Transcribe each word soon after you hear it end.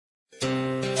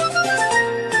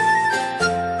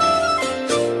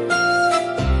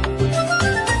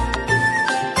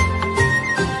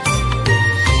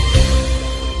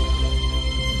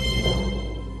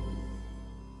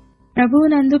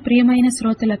ప్రభువునందు ప్రియమైన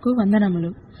శ్రోతలకు వందనములు.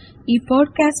 ఈ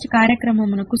పోడ్కాస్ట్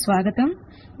కార్యక్రమమునకు స్వాగతం.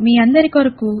 మీ అందరి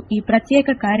కొరకు ఈ ప్రత్యేక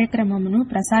కార్యక్రమమును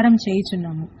ప్రసారం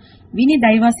చేయుచున్నాము. విని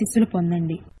దైవాశీస్సులు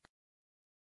పొందండి.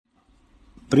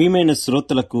 ప్రియమైన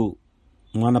శ్రోతలకు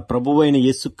మన ప్రభువైన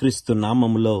యేసుక్రీస్తు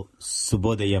నామములో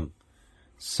శుభోదయం.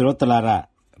 శ్రోతలారా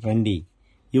రండి,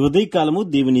 ఈ ఉదయకాలము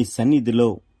దేవుని సన్నిధిలో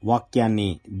వాక్యాన్ని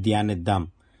ధ్యానిద్దాం.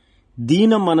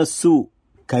 దీన మనస్సు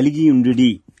కలిగి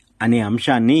ఉండుడి అనే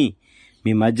అంశాన్ని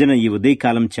మీ మధ్యన ఈ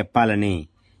ఉదయకాలం చెప్పాలని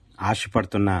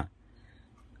ఆశపడుతున్నా.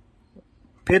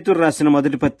 పేతురు రాసిన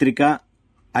మొదటి పత్రిక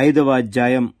 5వ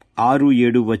అధ్యాయం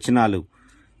 6-7 వచనాలు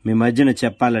మీ మధ్యన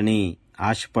చెప్పాలని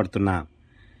ఆశపడుతున్నా.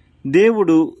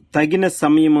 దేవుడు తగిన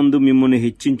సమయమందు మిమ్మును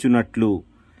హెచ్చించున్నట్లు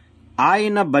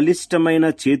ఆయన బలిష్టమైన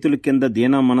చేతుల కింద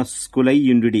దీన మనస్కులై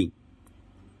యుండుడి.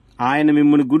 ఆయన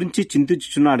మిమ్మును గురించి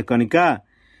చింతించుచున్నాడు కనుక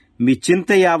మీ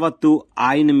చింత యావత్తు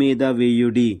ఆయన మీద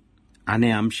వేయుడి అనే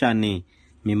అంశాన్ని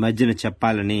మీ మధ్యన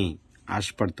చెప్పాలని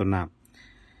ఆశపడుతున్నా.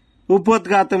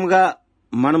 ఉపోద్ఘాతంగా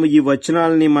మనము ఈ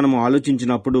వచనాలని మనం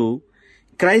ఆలోచించినప్పుడు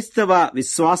క్రైస్తవ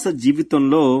విశ్వాస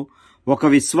జీవితంలో ఒక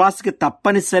విశ్వాసికి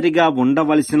తప్పనిసరిగా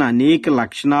ఉండవలసిన అనేక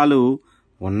లక్షణాలు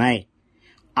ఉన్నాయి.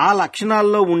 ఆ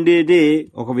లక్షణాల్లో ఉండేదే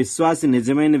ఒక విశ్వాసి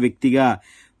నిజమైన వ్యక్తిగా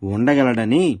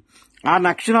ఉండగలడని, ఆ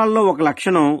లక్షణాల్లో ఒక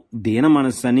లక్షణం దీన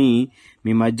మనస్సు అని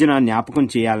మీ మధ్యన జ్ఞాపకం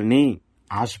చేయాలని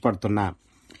ఆశపడుతున్నా.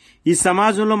 ఈ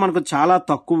సమాజంలో మనకు చాలా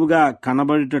తక్కువగా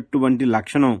కనబడేటటువంటి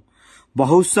లక్షణం,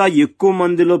 బహుశా ఎక్కువ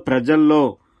మందిలో ప్రజల్లో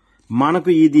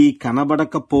మనకు ఇది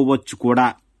కనబడకపోవచ్చు కూడా.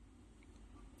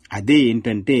 అదే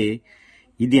ఏంటంటే,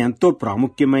 ఇది ఎంతో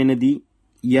ప్రాముఖ్యమైనది,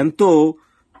 ఎంతో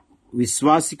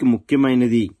విశ్వాసికి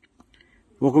ముఖ్యమైనది.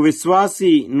 ఒక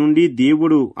విశ్వాసి నుండి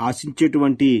దేవుడు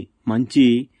ఆశించేటువంటి మంచి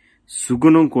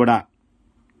సుగుణం కూడా.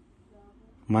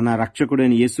 మన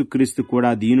రక్షకుడైన యేసుక్రీస్తు కూడా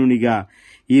దీనునిగా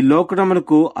ఈ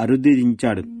లోకమునకు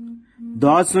అరుదించాడు.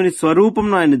 దాసుని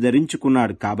స్వరూపంను ఆయన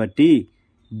ధరించుకున్నాడు. కాబట్టి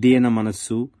దీన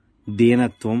మనస్సు,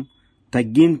 దీనత్వం,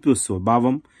 తగ్గింపు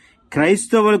స్వభావం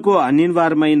క్రైస్తవులకు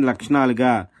అనివార్యమైన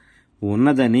లక్షణాలుగా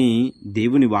ఉన్నదని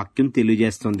దేవుని వాక్యం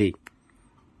తెలియజేస్తుంది.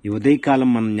 ఈ ఉదయకాలం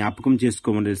మనం జ్ఞాపకం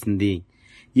చేసుకోవలసింది,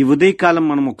 ఈ ఉదయకాలం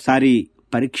మనం ఒకసారి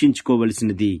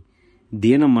పరీక్షించుకోవలసినది,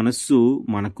 దీన మనస్సు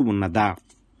మనకు ఉన్నదా?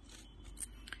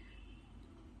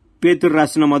 పేతురు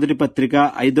రాసిన మొదటి పత్రిక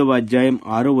 5వ అధ్యాయం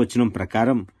 6వ వచనం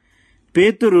ప్రకారం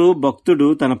పేతురు భక్తుడు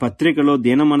తన పత్రికలో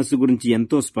దీన మనస్సు గురించి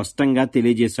ఎంతో స్పష్టంగా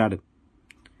తెలియజేశాడు.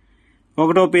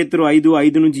 1 పేతురు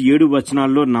 5:5-7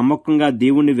 వచనాల్లో నమ్మకంగా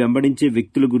దేవుణ్ణి వెంబడించే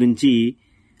వ్యక్తుల గురించి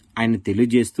ఆయన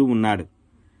తెలియజేస్తూ ఉన్నాడు.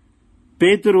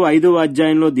 పేతురు 5వ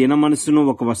అధ్యాయంలో దీన మనస్సును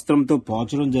ఒక వస్త్రంతో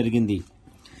పోల్చడం జరిగింది.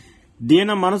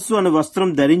 దీన మనస్సు అనే వస్త్రం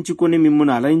ధరించుకుని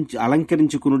మిమ్మల్ని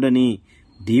అలంకరించుకునుడని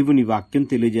దేవుని వాక్యం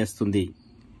తెలియజేస్తుంది.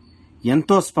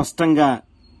 ఎంతో స్పష్టంగా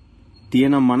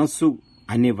దీన మనస్సు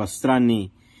అనే వస్త్రాన్ని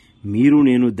మీరు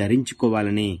నేను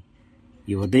ధరించుకోవాలని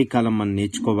ఈ ఉదయకాలం మనం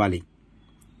నేర్చుకోవాలి.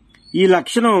 ఈ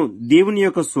లక్షణం దేవుని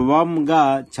యొక్క స్వభావంగా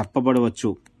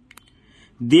చెప్పబడవచ్చు.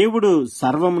 దేవుడు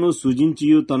సర్వమును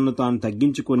సృజించియు తన్ను తాను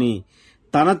తగ్గించుకొని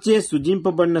తనచే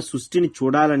సృజింపబడిన సృష్టిని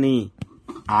చూడాలని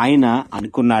ఆయన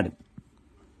అనుకున్నాడు.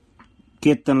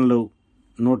 కీర్తనలు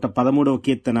 113వ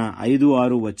కీర్తన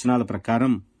 5-6 వచనాల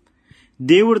ప్రకారం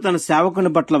దేవుడు తన సేవకుని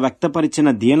పట్ల వ్యక్తపరిచిన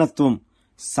దీనత్వం,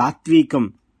 సాత్వికం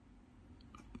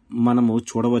మనము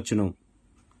చూడవచ్చును.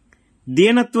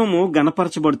 దీనత్వము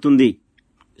గణపరచబడుతుంది.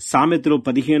 సామెతలు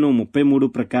 15:33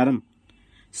 ప్రకారం,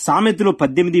 సామెతలు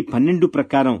 18:12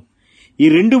 ప్రకారం ఈ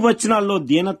 2 వచనాల్లో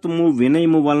దీనత్వము,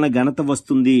 వినయము వలన ఘనత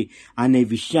వస్తుంది అనే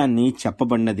విషయాన్ని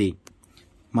చెప్పబడినది.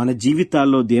 మన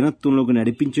జీవితాల్లో దీనత్వంలోకి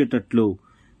నడిపించేటట్లు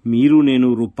మీరు నేను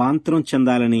రూపాంతరం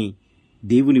చెందాలని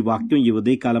దేవుని వాక్యం ఈ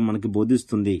ఉదయకాలం మనకు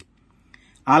బోధిస్తుంది.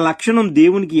 ఆ లక్షణం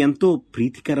దేవునికి ఎంతో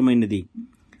ప్రీతికరమైనది.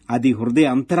 అది హృదయ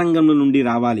అంతరంగంలో నుండి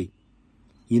రావాలి.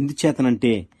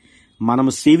 ఎందుచేతనంటే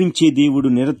మనము సేవించే దేవుడు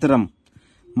నిరంతరం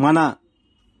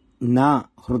నా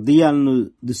హృదయాలను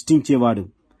దృష్టించేవాడు.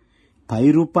 పై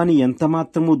రూపాన్ని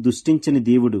ఎంతమాత్రమూ దృష్టించని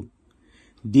దేవుడు.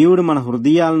 దేవుడు మన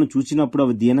హృదయాలను చూసినప్పుడు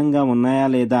అవి దీనంగా ఉన్నాయా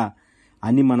లేదా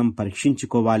అని మనం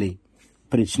పరీక్షించుకోవాలి,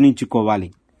 ప్రశ్నించుకోవాలి.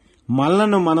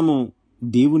 మనలను మనము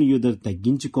దేవుని ఎదుట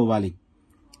తగ్గించుకోవాలి.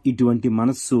 ఇటువంటి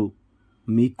మనస్సు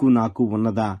మీకు నాకు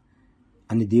ఉన్నదా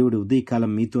అని దేవుడు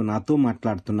ఉదయకాలం మీతో నాతో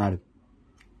మాట్లాడుతున్నాడు.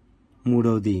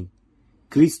 3వది,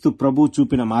 క్రీస్తు ప్రభు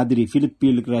చూపిన మాదిరి.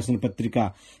 ఫిలిప్పీయులకు రాసిన పత్రిక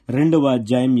 2వ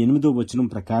అధ్యాయం 8వ వచనం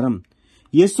ప్రకారం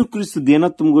యేసుక్రీస్తు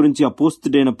దీనత్వం గురించి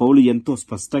అపోస్తుడైన పౌలు ఎంతో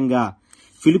స్పష్టంగా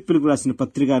ఫిలిప్పీయులకు రాసిన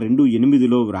పత్రిక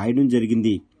 2:8లో వ్రాయడం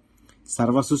జరిగింది.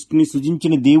 సర్వ సృష్టిని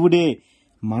సృజించిన దేవుడే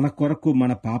మన కొరకు,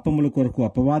 మన పాపముల కొరకు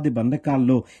అపవాది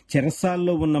బంధకాల్లో,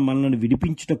 చెరసాల్లో ఉన్న మనల్ని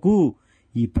విడిపించుటకు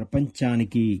ఈ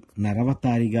ప్రపంచానికి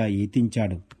నరవతారిగా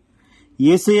ఏతించాడు.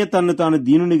 యేసయ్య తన్ను తాను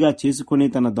దీనునిగా చేసుకుని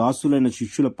తన దాసులైన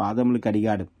శిష్యుల పాదములు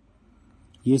కడిగాడు.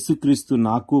 యేసుక్రీస్తు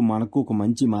నాకు మనకు ఒక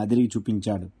మంచి మాదిరి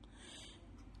చూపించాడు.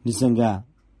 నిజంగా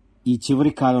ఈ చివరి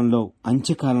కాలంలో,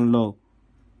 అంత్యకాలంలో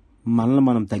మనల్ని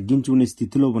మనం తగ్గించుకునే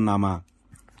స్థితిలో ఉన్నామా?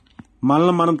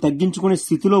 మనల్ని మనం తగ్గించుకునే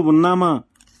స్థితిలో ఉన్నామా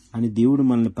అని దేవుడు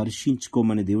మనల్ని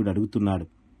పరీక్షించుకోమని దేవుడు అడుగుతున్నాడు.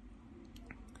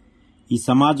 ఈ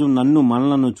సమాజం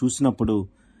మనలను చూసినప్పుడు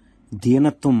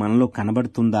దీనత్వం మనలో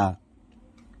కనబడుతుందా?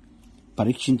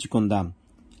 పరీక్షించుకుందాం.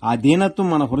 ఆ దీనత్వం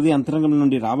మన హృదయ అంతరంగం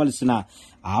నుండి రావాల్సిన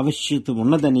ఆవశ్యకత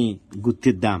ఉన్నదని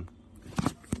గుర్తిద్దాం.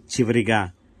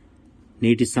 చివరిగా,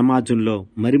 నేటి సమాజంలో,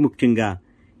 మరి ముఖ్యంగా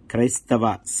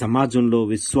క్రైస్తవ సమాజంలో,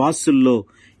 విశ్వాసుల్లో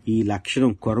ఈ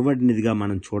లక్షణం కొరవడినదిగా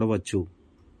మనం చూడవచ్చు.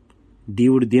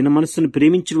 దేవుడు దీన మనస్సును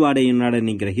ప్రేమించిన వాడై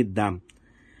ఉన్నాడని గ్రహిద్దాం.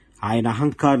 ఆయన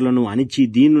అహంకారులను అణిచి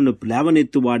దీనులను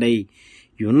లేవనెత్తువాడై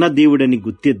ఉన్న దేవుడని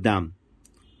గుర్తిద్దాం.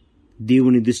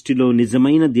 దేవుని దృష్టిలో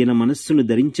నిజమైన దీన మనస్సును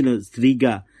ధరించిన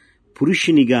స్త్రీగా,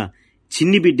 పురుషునిగా,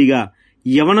 చిన్నిబిడ్డిగా,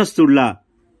 యవనస్తుడిలా,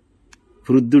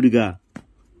 వృద్ధుడిగా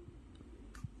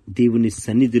దేవుని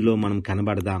సన్నిధిలో మనం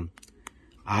కనబడదాం.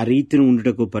 ఆ రీతిని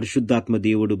ఉండుటకు పరిశుద్ధాత్మ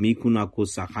దేవుడు మీకు నాకు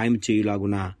సహాయం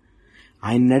చేయులాగున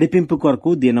ఆయన నడిపింపు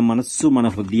కొరకు దీన మనస్సు మన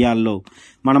హృదయాల్లో,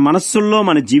 మన మనస్సుల్లో,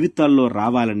 మన జీవితాల్లో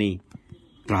రావాలని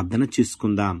ప్రార్థన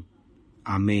చేసుకుందాం.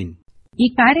 ఆమేన్. ఈ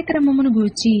కార్యక్రమమును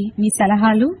గూర్చి మీ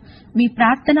సలహాలు, మీ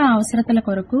ప్రార్థన అవసరతల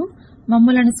కొరకు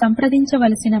మమ్మలను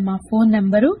సంప్రదించవలసిన మా ఫోన్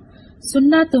నంబరు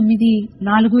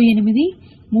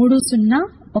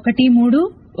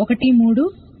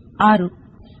 0948301336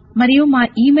 మరియు మా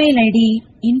ఇమెయిల్ ఐడి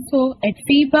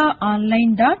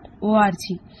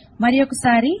info@fibaonline.org. మరి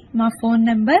ఒకసారి మా phone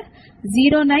number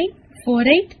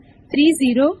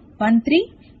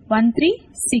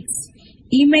 094830131336.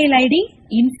 Email ID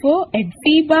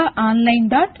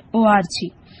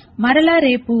info@fibaonline.org. మరలా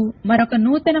రేపు మరొక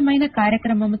నూతనమైన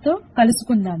కార్యక్రమముతో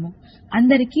కలుసుకుందాము.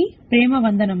 అందరికీ ప్రేమ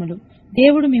వందనములు.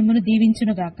 దేవుడు మిమ్మును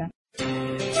దీవించునుగాక.